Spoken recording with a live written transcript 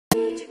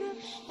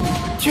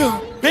Yeah,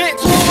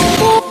 bitch.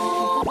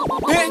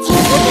 Bitch.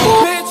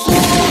 Bitch.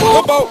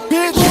 About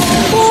bitch.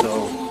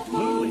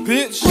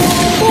 Bitch.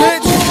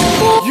 Bitch.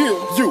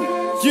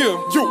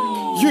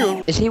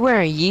 Yeah. Is he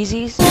wearing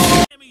Yeezys?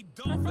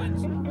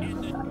 Dolphins and the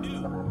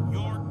New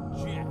York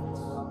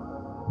Jets.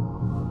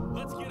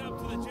 Let's get up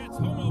to the Jets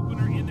home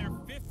opener in their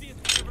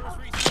 50th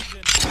anniversary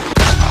season.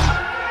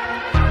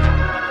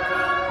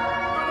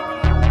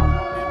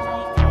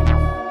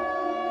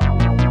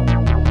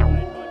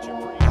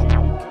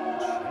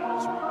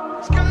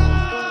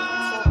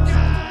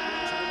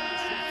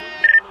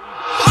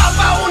 Pop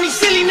out on these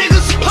silly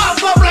niggas,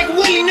 pop up like a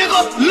Willie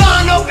nigga.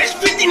 Line up, it's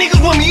 50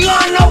 niggas when we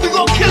line up, we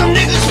gon' kill them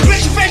niggas.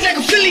 Bitch your face like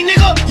a Philly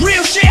nigga,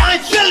 real shit, I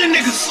ain't feeling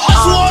niggas.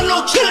 Also all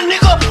no chillin'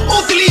 nigga,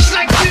 off the leash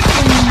like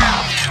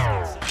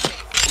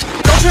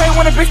Don't you hate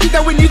when a bitch think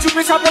that we need you,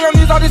 bitch? Hop on your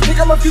knees, all this pick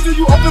up my future.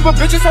 You open, but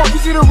bitches so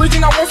easy to reach.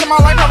 And I once in my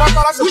life, I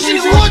thought I should. Wish a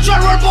nigga would try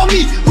to run up on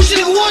me. Wish a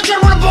nigga would try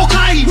to run up on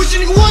Kylie. Wish a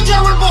nigga would try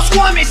to run up on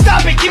Squad, man.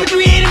 Stop it, give me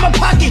 3-8 in my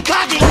pocket,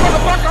 cock it.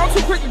 Motherfucker, I'm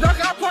too quick to duck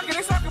out pocket.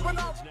 They suck it, but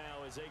no.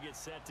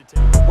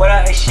 What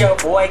up, it's your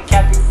boy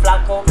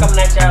EP.4 coming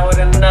at y'all with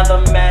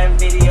another Madden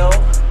video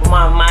with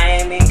my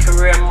Miami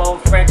career mode,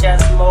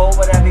 franchise mode,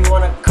 whatever you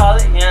wanna call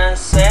it, you know what I'm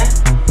saying?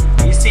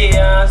 You see, you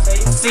know what I'm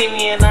saying? You see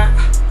me and I'm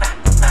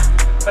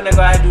finna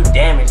go ahead and do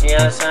damage, you know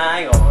what I'm saying?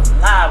 I ain't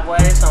gonna lie, boy,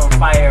 it's on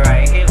fire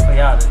right here for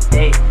y'all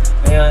today.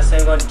 You know what I'm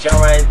saying? We're gonna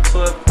jump right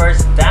into it,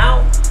 first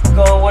down,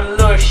 going with a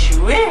little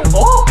shoe in.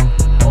 Oh,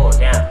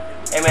 damn.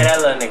 Hey man,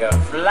 that little nigga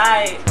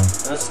fly.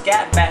 Them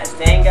scat bats,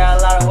 they ain't got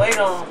a lot of weight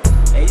on them.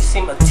 Hey, you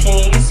see my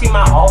team, you see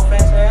my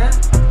offense, man?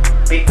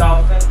 Big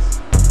offense.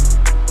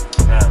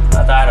 I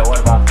thought I had a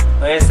what about?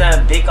 But it's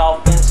that big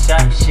offense,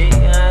 shot shit,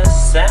 you know what I'm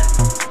saying?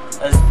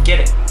 Let's get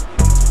it.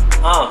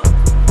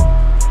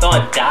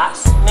 Throwing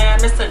dots, man,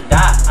 Mr.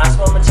 Dot. I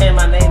swear I'm gonna change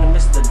my name to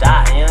Mr.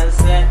 Dot, you know what I'm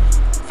saying?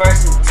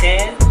 First and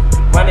 10,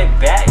 run it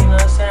back, you know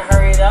what I'm saying?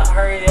 Hurry it up,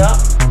 hurry it up.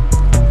 You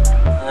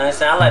know what I'm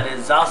saying? I like to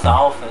exhaust the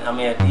offense, I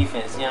mean a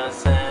defense, you know what I'm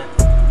saying?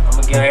 I'm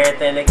gonna give her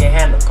everything they can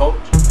handle, coach.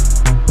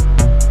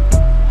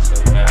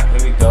 Here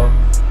we go.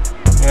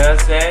 You know what I'm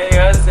saying? You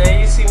know what I'm saying?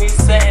 You see me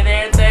setting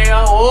everything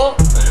up. Whoop.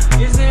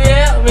 You see me?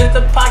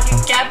 Mr. Pocket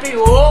Cappy.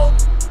 Whoop.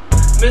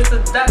 Mr.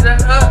 Dot.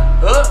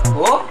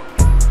 Whoop.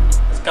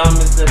 Let's call him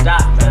Mr.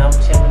 Dot, man. I'm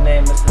changing the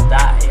name Mr.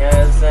 Dot. You know what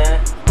I'm saying?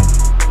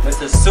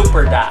 Mr.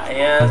 Super Dot. You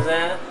know what I'm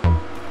saying?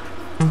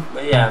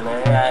 But yeah,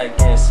 man.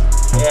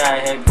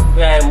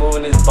 We out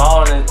moving this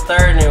ball in the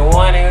 3rd and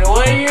 1. And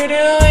what are you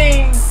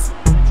doing?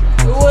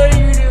 What are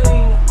you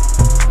doing?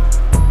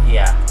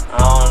 Yeah.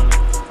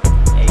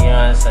 You know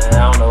what I'm saying? I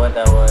don't know what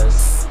that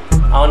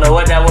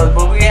was.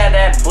 But we had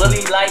that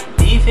bully-like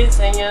defense,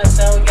 and you know what I'm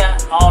saying? We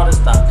got all the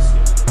stops.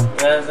 You know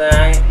what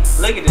I'm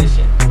saying? Look at this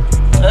shit.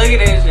 Look at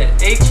this shit.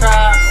 They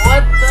tried.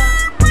 What the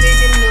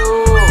nigga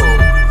knew?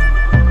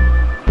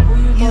 Who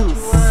you thought you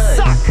was?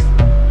 Suck.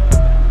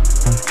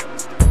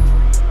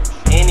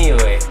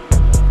 Anyway,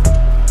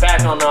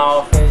 back on the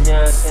offense, you know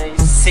what I'm saying?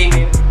 You see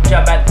me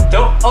drop at the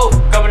door. Oh,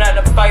 coming out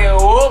the fire.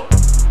 Whoop.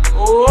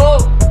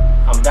 Whoop.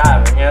 I'm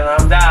diving, you know,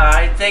 I'm diving.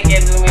 I ain't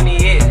taking too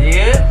many hits,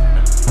 yeah?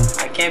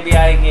 I can't be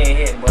out here getting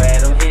hit, boy.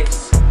 Them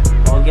hits, I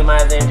won't get my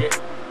ass injured,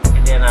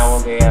 and then I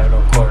won't be having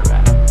no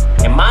quarterback.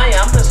 And mind you,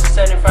 I'm just a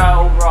 75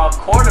 overall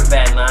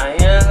quarterback now, you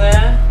know what I'm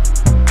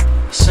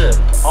saying? Shit,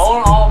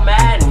 all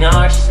Madden, you know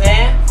what I'm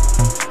saying?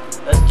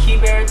 Let's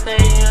keep everything,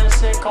 you know what I'm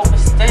saying?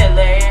 Copacetic,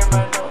 let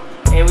everybody know.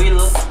 And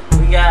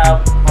we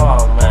got,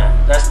 oh man,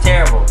 that's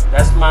terrible.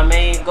 That's my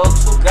main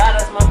go-to guy,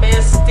 that's my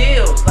man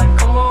Steals. Like,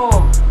 come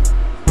on.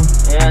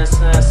 You know what I'm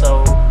saying?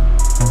 So,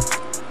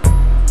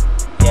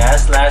 yeah,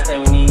 that's the last thing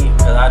we need,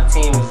 because our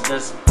team is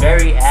just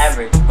very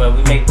average, but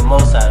we make the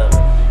most out of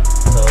it.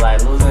 So,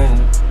 like,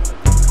 losing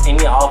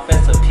any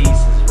offensive piece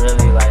is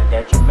really, like,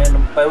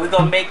 detrimental, but we're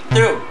going to make it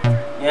through. You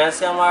know what I'm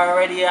saying? I'm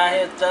already out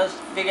here just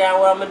figuring out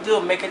what I'm going to do.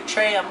 Make a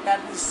trade. I'm got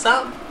to do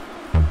something.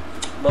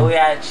 But we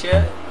out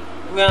here.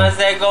 We're going to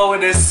say go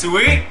with this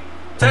sweet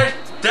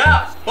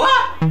touchdown.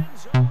 What?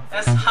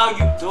 That's how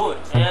you do it.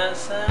 You know what I'm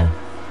saying?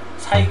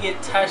 That's how you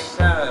get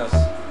touchdowns.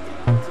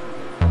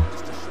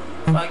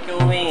 Fuck you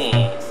mean?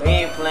 We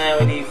ain't playing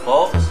with these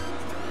folks. You know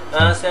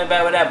what I'm saying?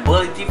 Back with that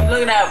bully defense.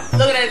 Look at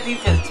that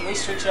defense. We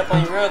switch up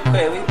on you real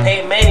quick. We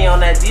pay money on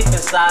that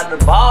defense side of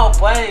the ball,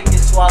 boy. It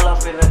gets swallowed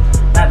up in the,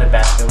 not the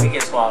basket. We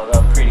get swallowed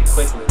up pretty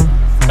quickly.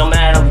 Coming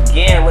at them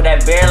again with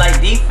that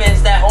bear-like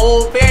defense, that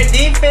old bear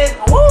defense.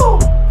 Woo!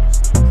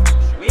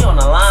 We on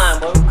the line,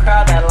 boy. We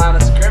crowd that line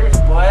of scrimmage,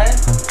 boy.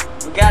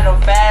 We got them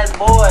fast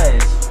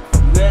boys.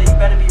 You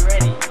better be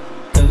ready.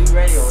 Cause we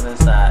ready on this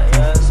side, you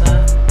know what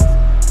I'm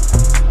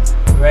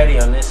saying? We ready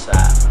on this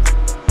side.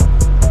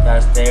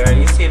 Gotta stay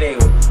ready. You see they,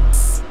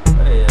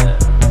 what is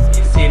that?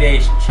 You see they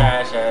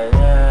trash ass,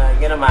 yeah,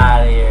 get them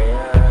out of here,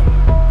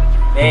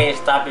 yeah. They ain't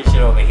stopping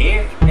shit over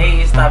here. They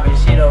ain't stopping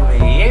shit over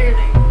here.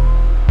 They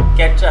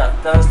catch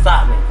up. Tell them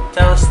stop me.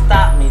 Tell them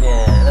stop me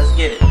then. Let's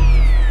get it.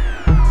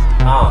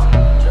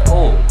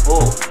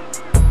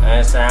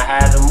 And so I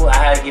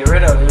had to get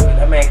rid of it.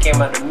 That man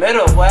came out the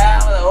middle, boy. I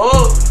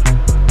was like,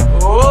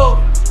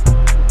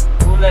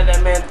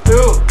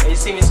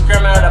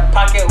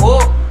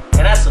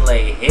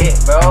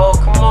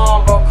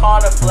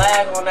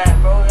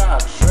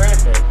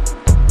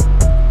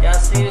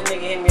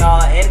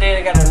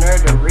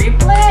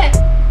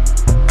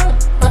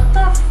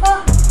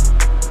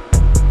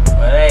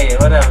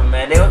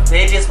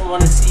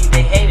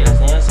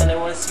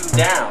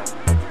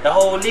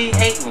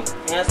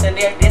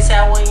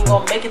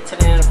 make it to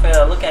the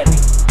NFL. Look at me.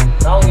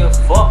 I don't give a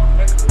fuck,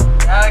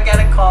 nigga. I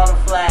gotta call the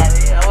flag.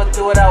 I'm gonna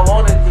do what I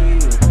want to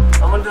do.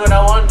 I'm gonna do what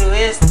I want to do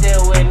and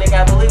still win, nigga.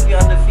 I believe we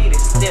undefeated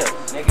still,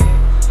 nigga.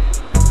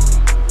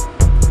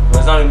 Well,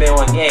 it's only been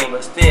one game,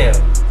 but still.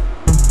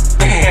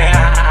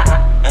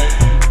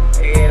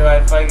 Ain't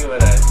nobody fucking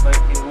with us.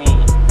 Fucking me.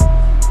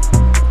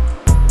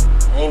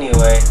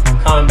 Anyway,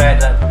 coming back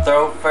to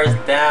throw first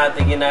down,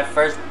 thinking that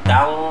first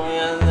down, you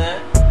know what I'm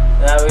saying?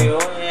 That we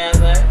want, you know what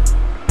I'm saying?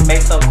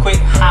 Make some quick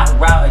hot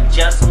route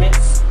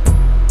adjustments. You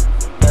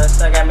know what I'm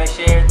saying? I gotta make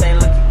sure everything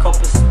looking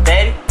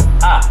copacetic.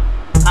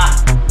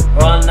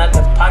 Rolling out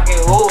the pocket.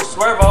 Ooh,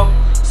 swervo.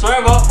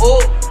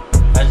 Ooh.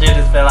 That shit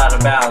just fell out of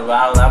bounds, but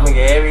I was like, I'm gonna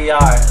get every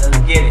yard. Let's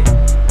get it.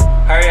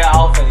 Hurry up,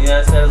 offense. You know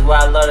what I'm saying? That's what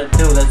I love to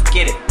do. Let's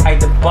get it. Hike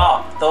the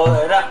ball. Throw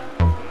it up.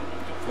 You know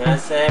what I'm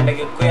saying? Make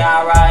a quick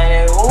hot ride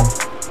there. Ooh.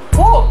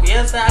 Ooh. You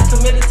know what I'm saying? I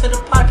committed to the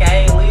pocket.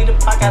 I ain't leave the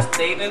pocket. I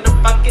stayed in the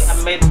pocket. I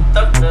made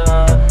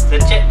the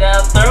check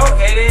down throw.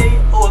 And then,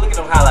 ooh, look at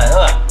them highlights.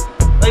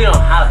 Look at them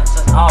highlights.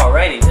 Just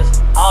already.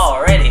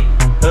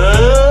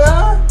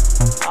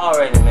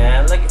 Already,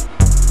 man. Look at.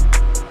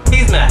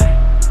 He's mad.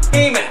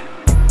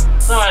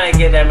 Somebody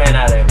get that man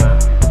out of there, man.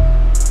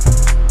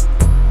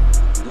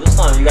 Do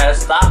something. You gotta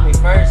stop me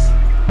first.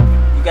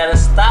 You gotta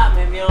stop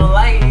me if you don't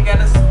like it. You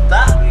gotta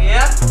stop me,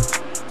 yeah?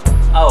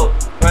 Oh,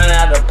 running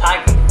out of the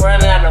pocket.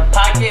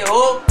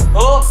 Ooh.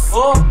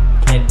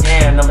 And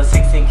damn, number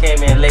 16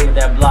 came in late with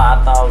that block.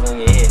 I thought I was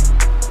gonna get hit.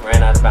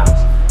 Ran out of bounds.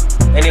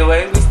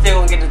 Anyway, we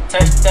still gonna get the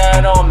touchdown.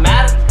 It don't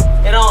matter.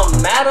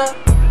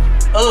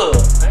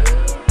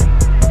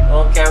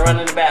 Okay, run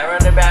it back.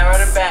 Hurry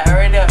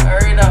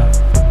up.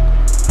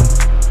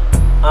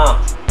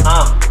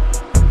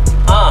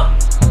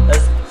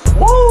 Let's.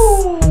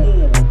 Woo!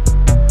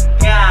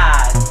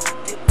 God,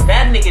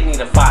 that nigga need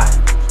a fine.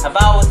 If I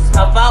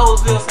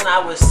was Wilson, I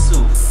would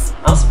sue.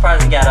 I'm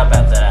surprised he got up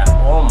after that.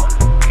 Oh my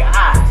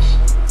gosh.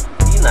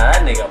 You know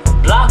that nigga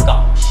block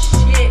off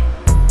shit.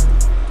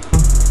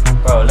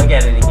 Bro, look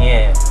at it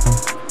again.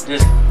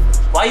 Just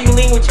why you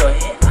lean with your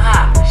head?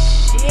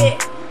 Shit.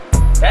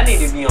 That need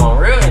to be on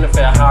real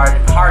NFL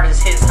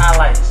hardest hits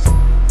highlights.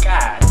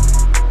 God.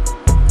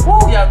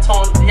 Woo, y'all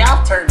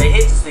turned the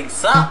hit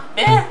sticks up,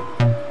 man.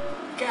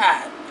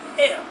 God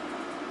damn.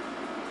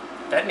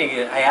 That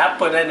nigga, hey, I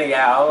put that nigga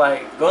out. I'm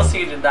like, go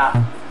see the doc.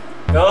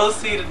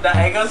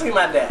 Hey, go see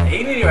my dad.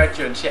 He need to write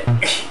you a check.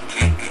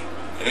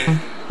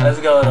 Let's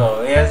go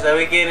though. Yeah, so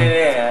we get it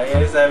in.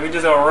 Yeah, so we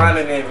just gonna run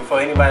it in before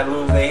anybody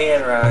lose their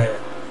head around here.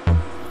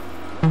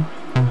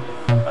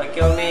 Fuck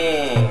your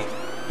name.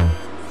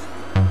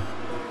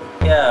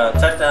 Yeah,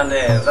 touchdown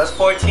dance. That's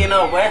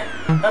 14-0, boy.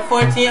 That's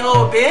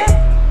 14-0,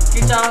 bitch.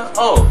 Get y'all.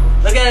 Oh,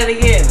 look at it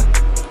again.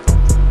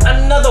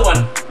 Another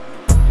one.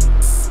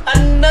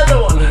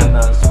 No,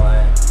 it's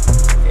fine.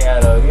 Yeah,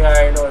 though. You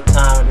already know what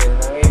time it is,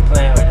 man. We ain't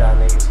playing with y'all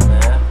niggas,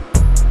 man.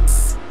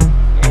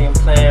 We ain't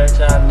playing with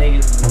y'all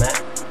niggas, man.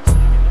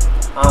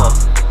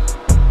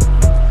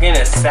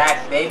 Getting a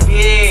sack,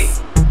 baby.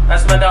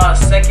 That's my dog's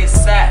second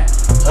sack.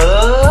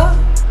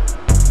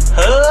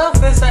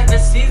 Fifth sack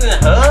this season.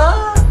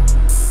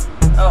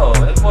 Oh,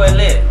 that boy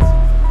lit.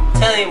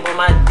 Tell you, but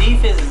my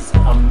defense is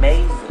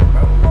amazing,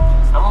 bro.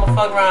 I'm gonna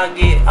fuck around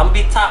and I'm gonna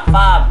be top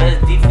 5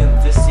 best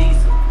defense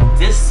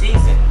this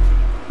season.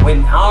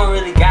 When I don't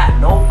really got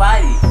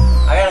nobody.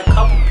 I got a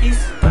couple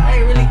pieces, but I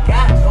ain't really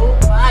got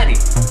nobody.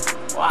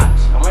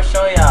 Watch, I'm gonna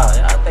show y'all.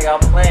 Y'all think I'm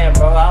playing,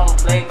 bro. I don't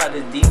play by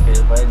this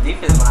defense, but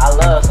defense, I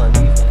love some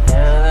defense. You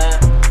know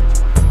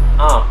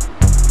what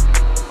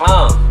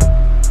I'm saying?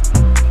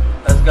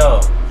 Let's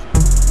go.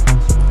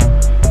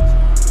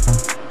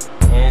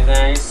 And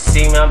then you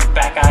see me, I'm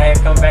back out here,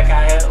 come back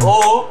out here.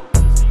 Ooh.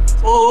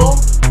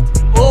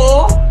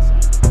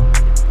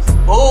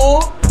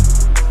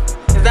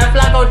 Is that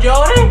Flacco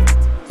Jordan?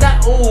 Is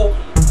that, ooh.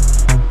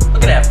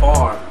 Look at that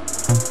form.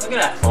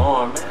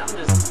 Man. I'm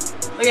just,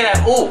 look at that,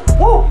 ooh.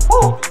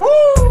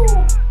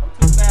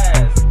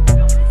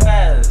 I'm too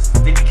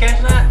fast. Did you catch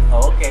that?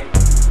 Oh, okay.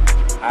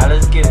 Alright,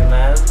 let's get it,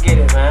 man.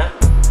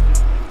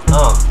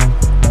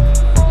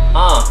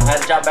 Had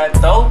to drop back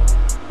though.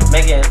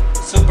 Making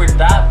super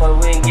dot, but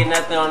we ain't getting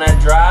nothing on that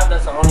drive.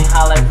 That's the only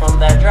highlight from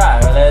that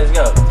drive. Right, let's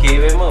go.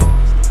 Keep it moving.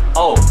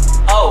 Oh.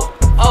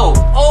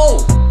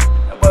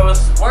 That boy was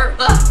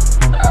swerved.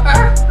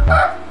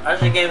 I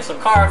should gave him some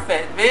car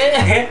effect,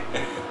 man.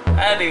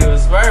 That nigga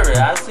was swerving.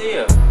 I see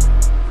him.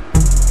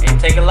 He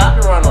take a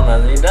lot to run on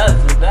us. He does.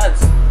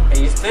 And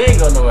you still ain't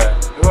go nowhere.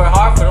 We work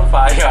hard for them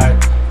 5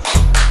 yards.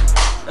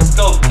 Let's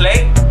go,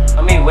 Clay.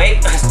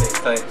 Wait. I say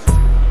Clay.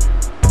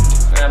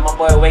 Man, my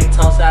boy Wake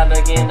Tonks out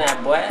there again,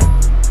 that boy.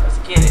 Let's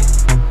get it.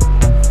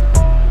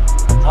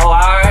 Oh,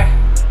 alright.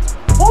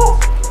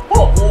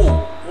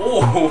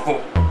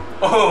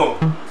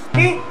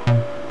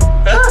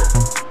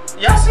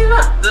 Y'all see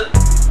that?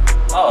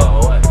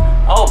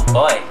 Oh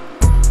boy.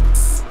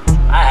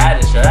 I had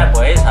to show that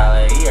boy his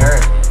highlight. He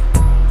earned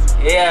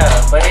it.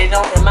 Yeah, but it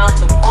don't amount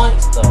to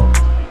points though.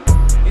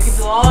 You can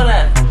do all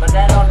that, but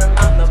that don't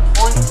amount to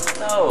points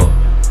though.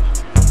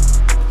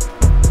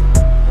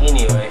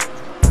 Anyway,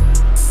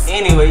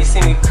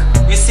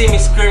 see me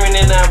screaming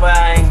in there, but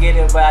I ain't get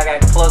it. But I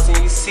got close, and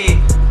you see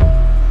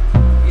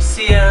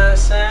what I'm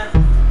saying?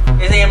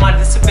 It ain't my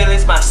disability,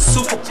 it's my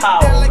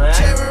superpower, man.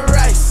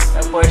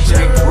 That boy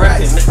Shaquem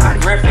Griffin, Mr.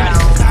 Griffin.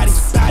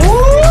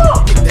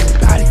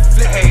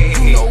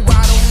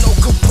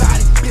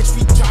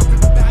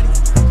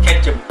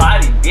 Catch your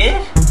body,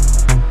 bitch.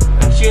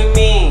 What you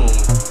mean?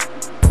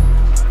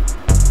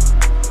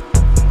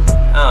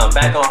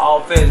 Back on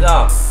offense.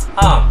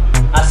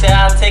 I said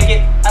I'll take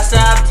it.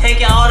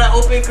 All that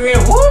open green.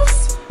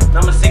 Whoops.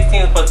 Number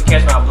 16 was supposed to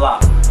catch my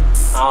block.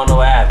 I don't know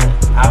what happened.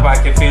 I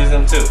probably confused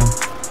him too.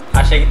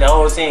 I shake the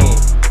whole team.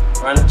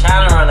 Trying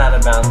to run out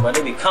of bounds, but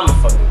they be coming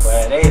for me,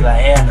 boy. They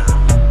like, yeah, nah.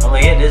 I'm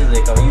gonna hit this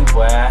lick on you,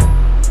 boy.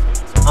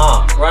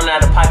 Run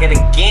out of the pocket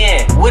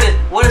again. What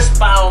a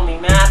spy on me,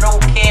 man. I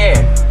don't care.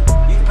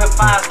 You can put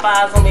 5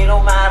 spies on me,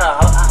 don't matter.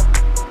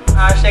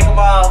 I'll shake them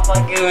all,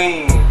 fucking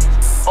me.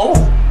 Oh,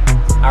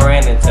 I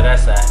ran into that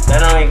side. That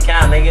don't even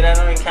count, nigga. That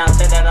don't even count.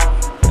 Take that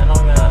off. That don't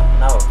even count.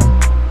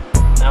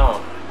 No.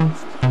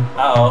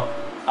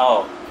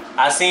 Oh.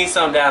 I seen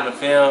something down the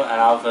field,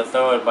 and I was gonna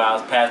throw it, but I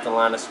was past the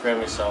line of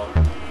scrimmage, so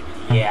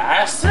yeah,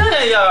 I still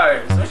got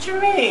yards. What you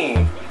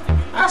mean?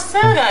 I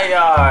still got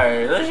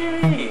yards. What you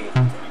mean?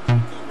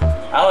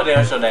 I hope they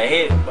don't show that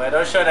hit, but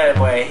don't show that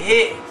boy a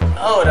hit.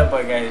 Oh, that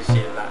boy got his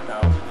shit knocked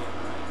off.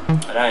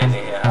 But I ain't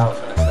here. I was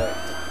gonna say.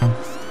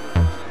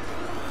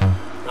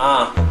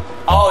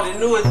 Oh, the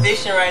new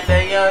addition right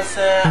there, you know what I'm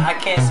saying? I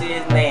can't see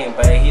his name,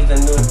 but he's the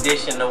new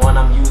addition, the one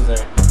I'm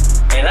using.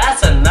 And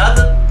that's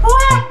another, boy,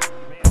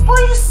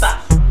 you stop.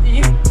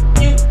 You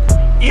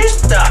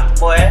stop,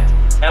 boy.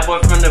 That boy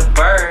from the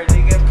bird,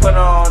 nigga, put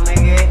on,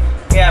 nigga.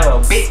 He have a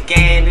big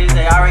game,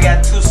 they already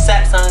got 2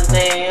 sacks on his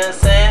name, you know what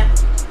I'm saying?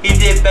 He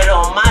did better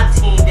on my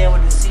team than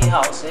with the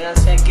Seahawks, you know what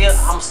I'm saying?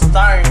 I'm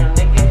starting him,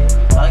 nigga.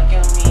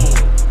 Fucking me.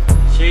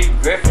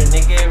 Shaquem Griffin,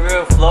 nigga.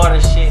 Real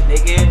Florida shit,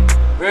 nigga.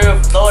 Real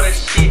Florida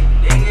shit,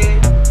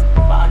 nigga.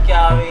 Fuck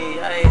y'all, me.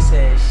 I ain't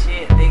saying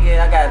shit,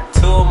 nigga. I got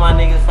 2 of my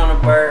niggas from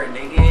the bird,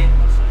 nigga.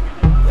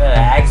 You gotta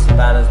ask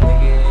about us,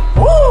 nigga.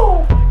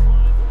 Woo!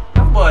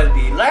 That boy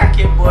be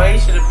lurking, boy. You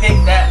should've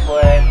picked that,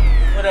 boy.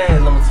 What that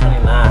is, number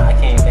 29? I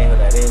can't even think who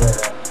that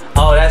is.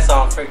 Oh, that's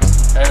on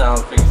Freaks. That's on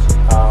Freaks.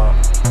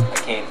 I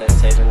can't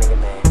say the nigga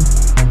name.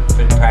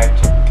 Pretty private.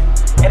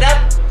 And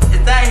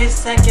is that his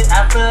second?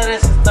 I feel like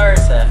that's his 3rd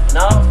sack.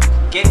 No?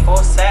 Get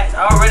 4 sacks.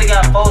 I already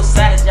got 4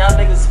 sacks. Y'all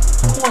niggas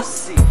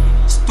pussy.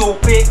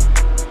 Stupid.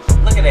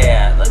 Look at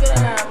that. Look at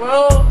that,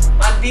 bro.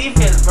 My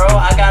defense, bro.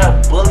 I got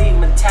a bully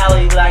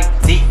mentality like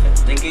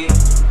defense, nigga.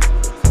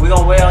 We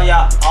gonna wait on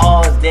y'all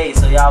all day,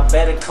 so y'all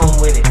better come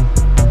with it.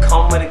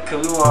 Come with it,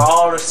 cause we want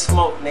all the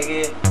smoke,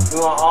 nigga. We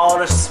want all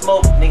the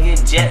smoke, nigga.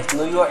 Jets,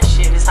 New York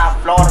shit. This how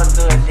Florida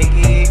do it,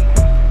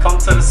 nigga. Come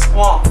to the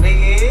swamp,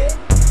 nigga.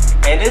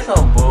 And this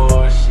some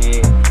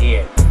bullshit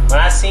here. When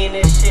I seen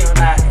this shit, oh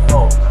my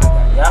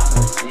god, y'all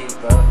finna see it,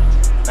 bro.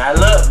 Now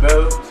look,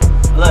 bro.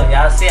 Look,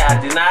 y'all see, I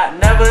did not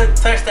never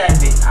touch that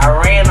bitch. I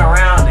ran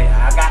around it.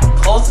 I got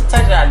close to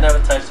touching it, I never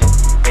touched it.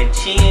 They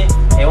cheating.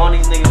 They want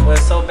these niggas win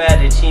so bad,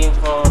 they cheating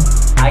for them.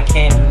 I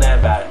can't do nothing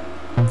about it.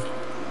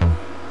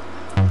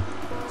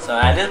 So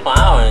at this point,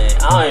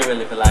 I don't even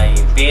really feel like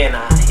being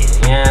out here,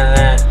 you know what I'm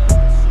saying?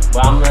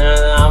 But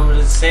I'm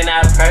just sitting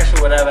out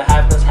pressure, whatever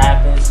happens,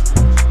 happens.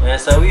 And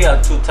so we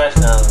got 2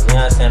 touchdowns, you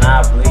know what I'm saying?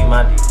 I believe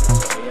my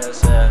defense, so, you know what I'm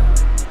saying?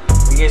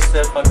 We get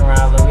still fucking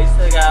around, look, we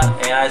still got,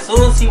 and as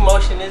soon as he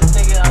motioned this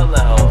nigga, I was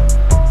like,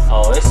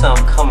 oh, it's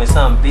something coming,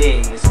 something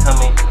big is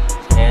coming.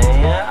 And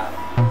yeah,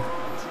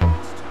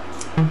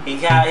 he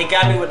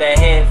got me with that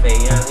head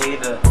fake, you know what I'm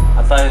saying?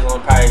 I thought he was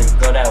gonna probably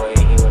go that way,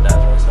 and he went that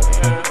way, so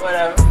yeah,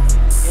 whatever.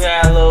 You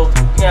got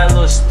a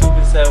little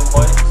stupid 7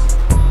 points.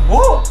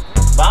 Woo!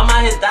 But I'm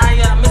out here dying,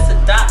 y'all. Mr.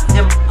 Dot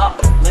him up.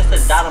 Mr.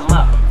 Dot him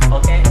up,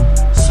 okay?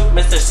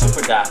 Mr.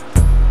 Super Dot.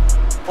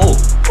 Oh.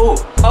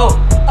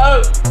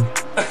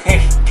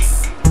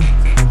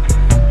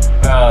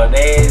 Bro,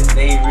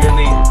 they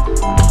really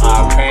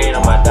are praying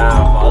on my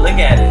downfall. Look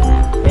at it.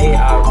 They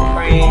are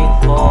praying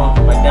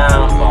on my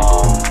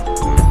downfall.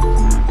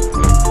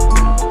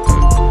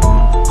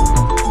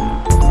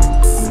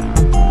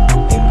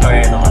 They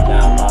praying on my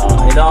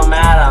downfall. It don't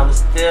matter. I'm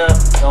still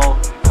gonna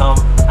come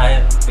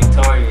out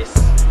victorious.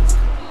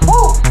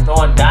 Woo!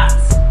 Throwing dots.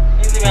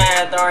 He's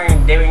even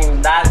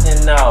throwing dots,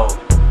 and no,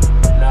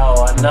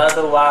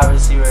 another wide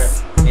receiver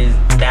is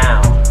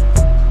down,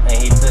 and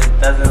he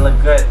doesn't look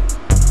good.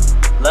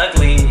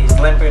 Luckily, he's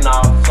limping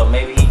off, so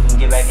maybe he can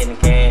get back in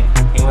the game.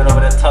 He went over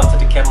there, talked to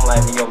the camera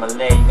like, yo, my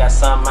leg, you got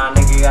something, my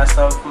nigga, you got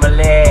something for my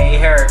leg, he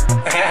hurt.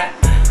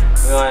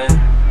 We're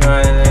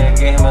gonna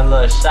give him a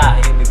little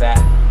shot, he'll be back.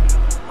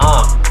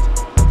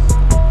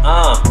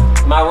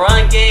 My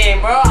run game,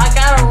 bro, I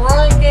got a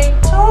run game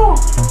too,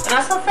 and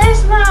I some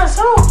face mask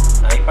too.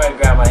 Now, he probably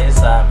grabbed my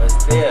inside, but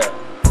still.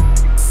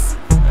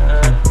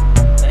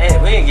 Hey,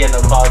 we ain't getting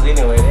no calls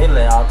anyway. They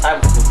let all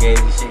type of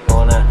fugazi shit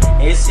going on.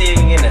 And you see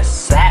me getting a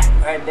sack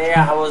right there.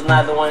 I was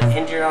not the one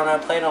injured on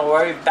that play. Don't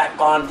worry. Back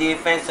on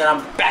defense, and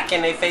I'm back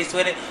in their face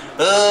with it.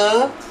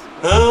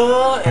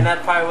 And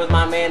that probably was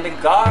my man, the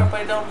guard,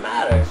 but it don't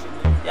matter.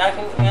 Y'all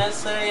can, you know what I'm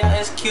saying? Yeah,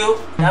 it's cute.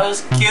 That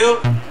was cute.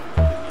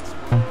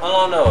 Hold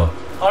on though.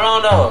 Hold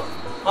on though.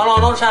 Hold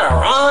on, don't try to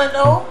run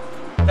though.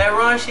 That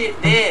run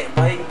shit dead,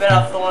 but you better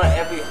off throwing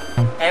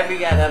every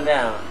goddamn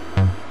down.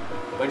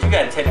 But you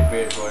got Teddy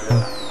Bridgewater,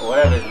 or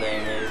whatever his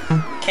name is.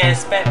 Can't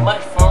expect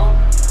much from him.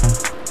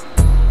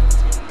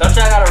 Don't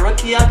y'all got a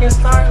rookie y'all can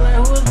start?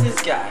 Like, who is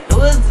this guy?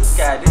 Who is this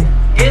guy, dude?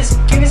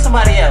 Give me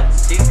somebody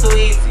else. He's too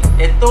easy.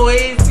 It's too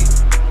easy.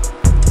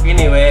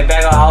 Anyway,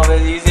 back on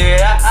offense, you see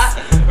it?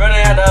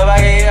 Running out the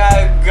back, here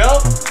I go.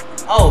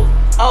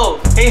 Oh,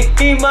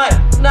 he might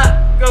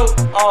not go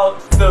all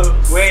the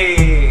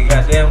way.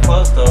 Goddamn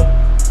close though.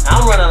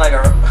 I'm running like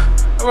a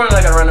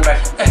running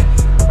back.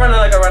 Running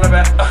like a running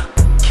back.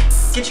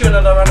 Get you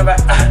another running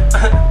back.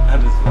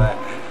 I'm just playing.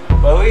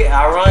 But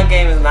our run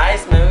game is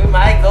nice, man. We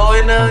might go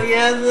in there,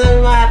 yes,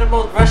 we might have the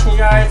most rushing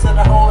yards in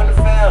the whole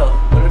NFL.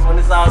 When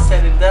it's all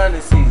said and done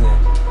this season.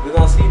 We're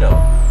gonna see though.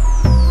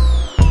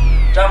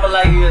 Drop a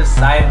like you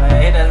excited,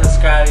 man. Hit that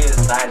subscribe if you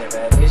excited,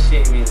 man. This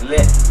shit be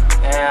lit.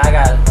 And I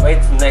gotta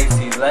wait till next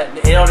season.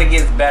 It only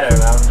gets better,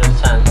 man. I'm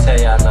just trying to tell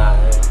y'all now,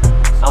 man.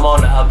 I'm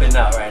on the up and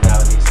up right now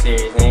with these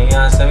series. And you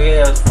know what I'm saying?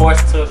 We was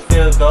forced to a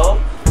field goal.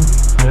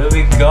 Here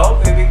we go.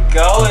 Here we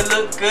go. It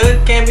look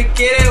good. Can we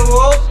get it?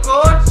 Whoa,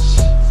 coach.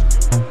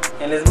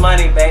 And it's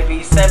money,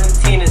 baby.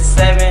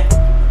 17-7.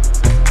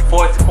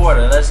 Fourth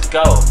quarter. Let's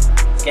go.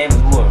 This game is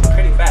moving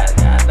pretty fast.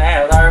 God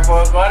damn. It's already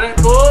fourth quarter.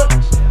 Coach.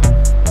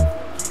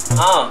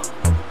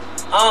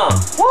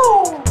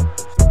 Woo.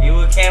 You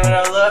would came in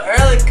a little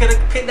early. Could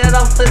have picked that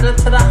up to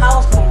the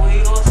house, but we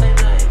ain't gonna say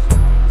nothing.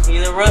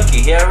 He's a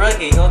rookie. He a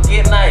rookie. He gonna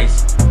get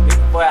nice.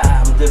 Boy,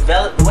 the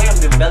way I'm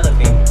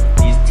developing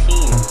these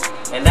teams.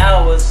 And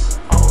that was,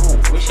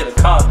 we should have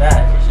caught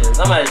that.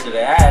 Somebody should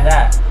have had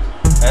that.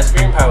 That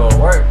screen probably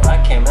would work, but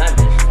I came that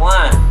bitch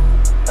flying.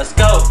 Let's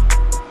go.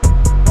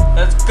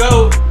 Let's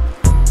go.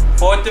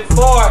 4th and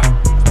 4.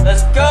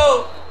 Let's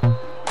go.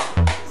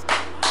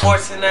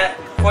 Forcing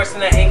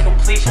that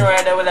incompletion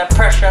right there with that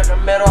pressure up the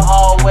middle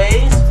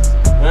always.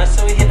 You know,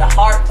 so we hit the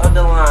heart of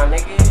the line,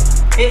 nigga.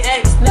 Hit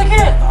X,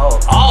 nigga.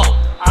 Oh.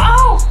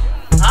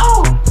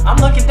 I'm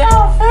looking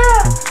down,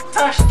 fam.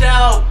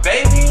 Touchdown,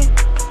 baby.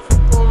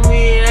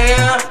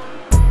 Yeah.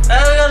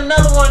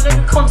 Another one,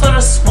 nigga. Come to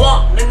the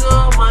swamp,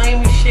 nigga.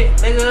 Miami shit,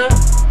 nigga.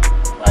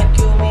 Like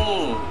you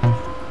mean?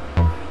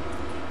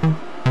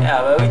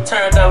 Yeah, but we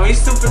turned up. We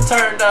super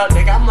turned up,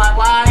 nigga. I'm like,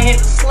 why I hit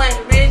the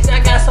slant, bitch? I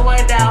got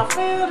somebody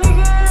downfield,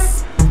 nigga.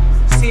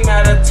 See me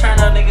how to turn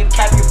up, nigga.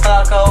 Cappy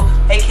Flacco,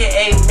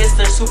 aka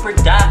Mr. Super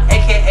Dot,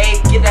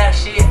 aka get that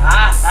shit.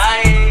 I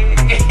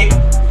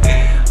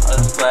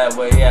was glad,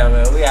 but yeah,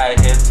 man, we out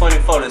here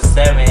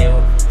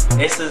 24-7.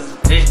 This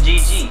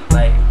GG.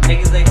 Like,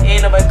 niggas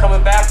ain't nobody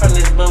coming back from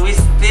this, but we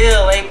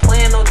still ain't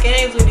playing no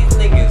games with these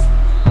niggas.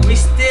 We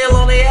still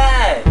on their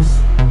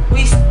ass.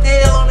 We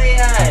still on their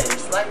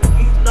ass. Like,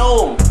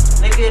 no,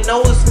 nigga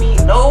knows me.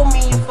 Know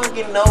me,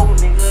 fucking know,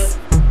 nigga.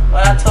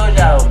 But I told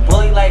y'all,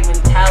 bully-like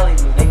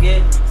mentality,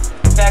 nigga.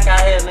 Back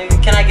out here,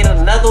 nigga. Can I get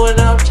another one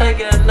up? Trying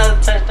to get another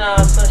touchdown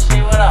or some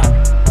shit. What up?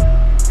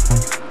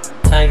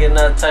 Trying to get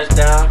another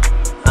touchdown.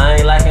 I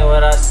ain't liking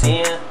what I'm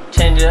seeing.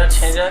 Change it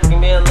up. Give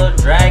me a little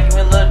drag.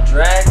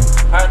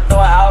 Or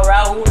throw it out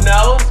route. Who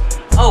knows?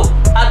 Oh,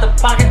 out the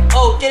pocket.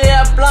 Oh, get it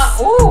out block.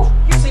 Ooh,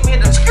 you see me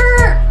hit the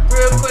skirt.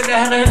 Real quick, I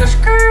had to hit the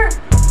skirt.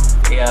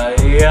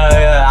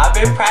 Yeah. I've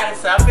been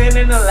practicing. I've been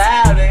in the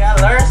lab, nigga.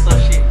 I learned some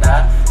shit,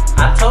 dog.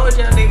 I told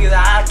y'all niggas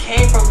I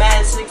came from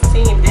Madden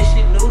 16. This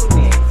shit new to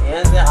me. You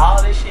know what I'm saying?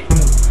 All this shit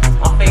new.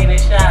 I'm faking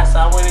this shot, so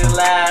I went in the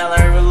lab,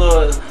 learned a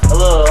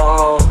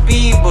little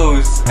speed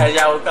boost, as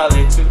y'all would call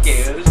it 2K.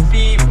 It was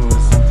speed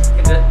boost.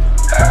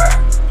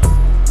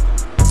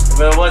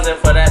 But it wasn't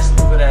for that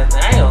stupid ass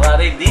thing. I ain't gonna lie,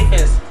 they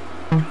defense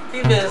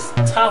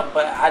tough,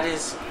 but I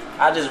just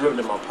ripped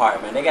them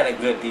apart, man. They got a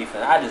good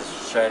defense. I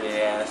just shredded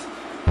their ass.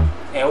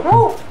 And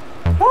woo,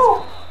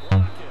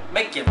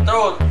 make your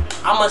throw.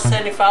 I'm a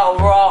 75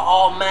 overall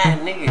all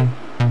Madden nigga.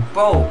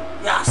 Bro,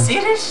 y'all see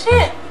this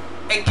shit?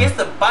 Against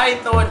the body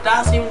throwing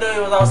dots, even though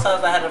it was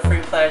outside, I had a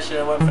free flash shit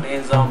and went for the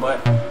end zone,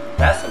 but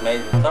that's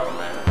amazing throw,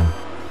 man.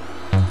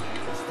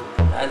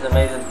 That's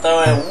amazing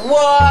throw. And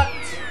what?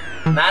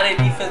 Now the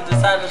defense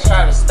decided to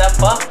try to step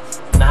up.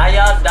 Now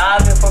y'all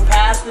diving for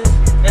passes.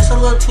 It's a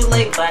little too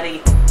late,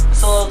 buddy.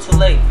 It's a little too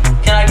late.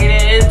 Can I get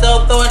it in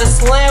though? Throw it a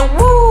slam.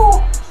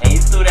 Woo! And you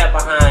threw that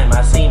behind him.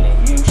 I seen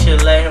it. You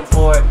should let him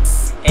for it.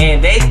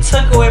 And they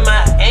took away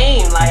my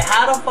aim. Like,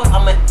 how the fuck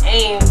I'm gonna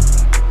aim?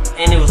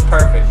 And it was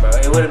perfect, bro.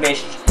 It would have been.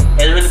 It's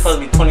really supposed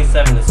to be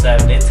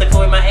 27-7. They took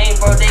away my aim,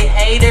 bro. They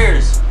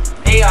haters.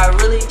 They are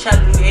really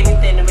trying to do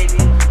anything to make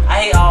me.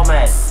 I hate all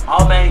Madden.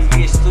 All Madden,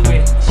 you get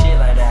stupid shit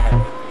like that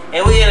happen.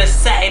 And we in a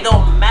sack. It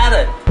don't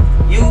matter.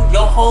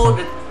 Your whole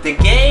the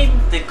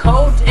game, the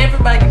coach,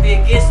 everybody can be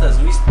against us.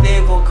 We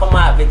still gonna come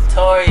out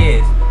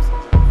victorious.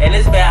 And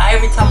it's bad.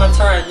 Every time I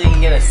turn, nigga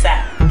get a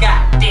sack.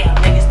 God damn,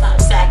 nigga, stop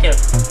sacking. him.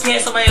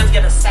 Can't somebody else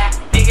get a sack?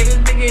 Nigga, this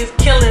nigga is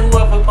killing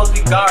whoever supposed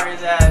to be guarding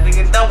his ass.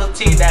 Nigga, double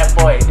team that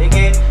boy.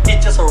 Nigga,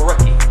 he's just a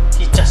rookie.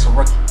 He's just a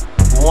rookie.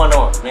 One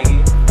arm,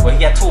 nigga. Well, he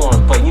got two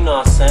arms, but you know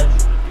what I'm saying.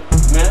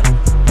 Man.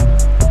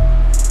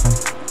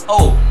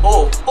 Oh.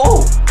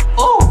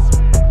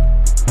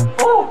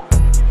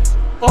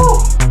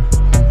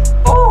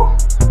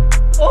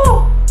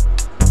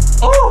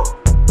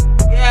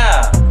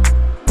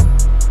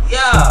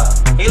 Yeah.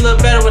 He look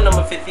better with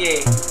number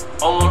 58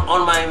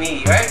 on Miami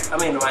Heat, right? I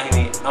mean,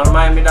 on the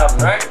Miami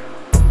Dolphins, right?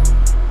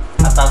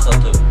 I thought so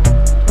too.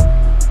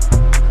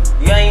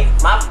 You ain't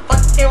my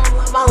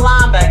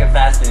linebacker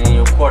faster than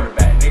your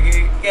quarterback,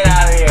 nigga. Get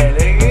out of here,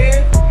 nigga.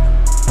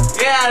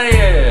 Get out of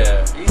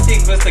here. You see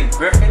Mr.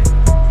 Griffin?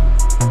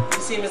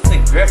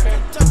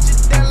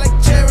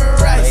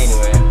 But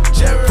anyway,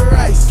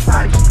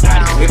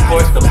 we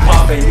forced the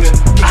pump and you.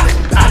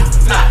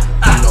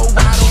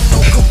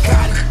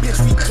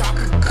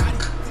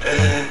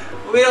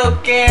 We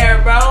don't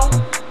care, bro.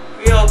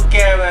 We don't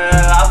care, man.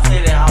 I'll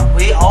say that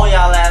we own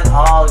y'all ass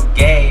all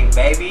game,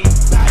 baby.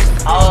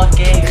 All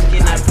game, you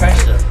getting that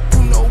pressure.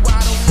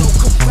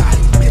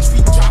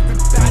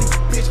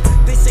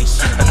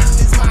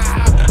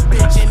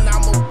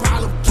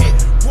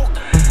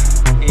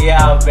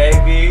 Yeah,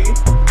 baby.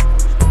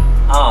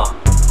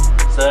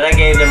 So that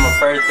gave them a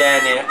first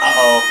down there.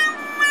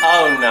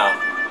 Oh no.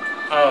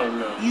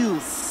 You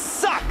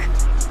suck.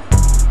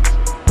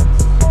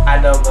 I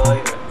don't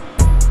believe it.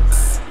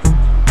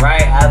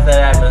 Right after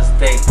that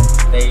mistake,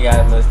 they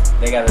got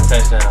a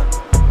touchdown.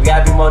 We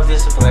gotta be more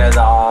disciplined as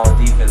all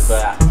defense,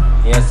 but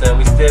you know what I'm saying,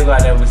 we still go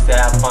out there, we still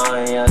have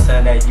fun, you know what I'm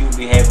saying, that you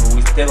behavior,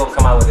 we still gonna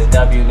come out with a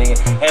W, nigga.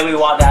 And we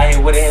walked out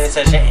here with an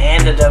interception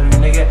and the W,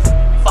 nigga.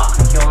 Fuck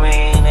you,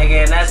 man,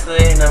 nigga, and that's the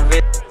end of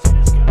it.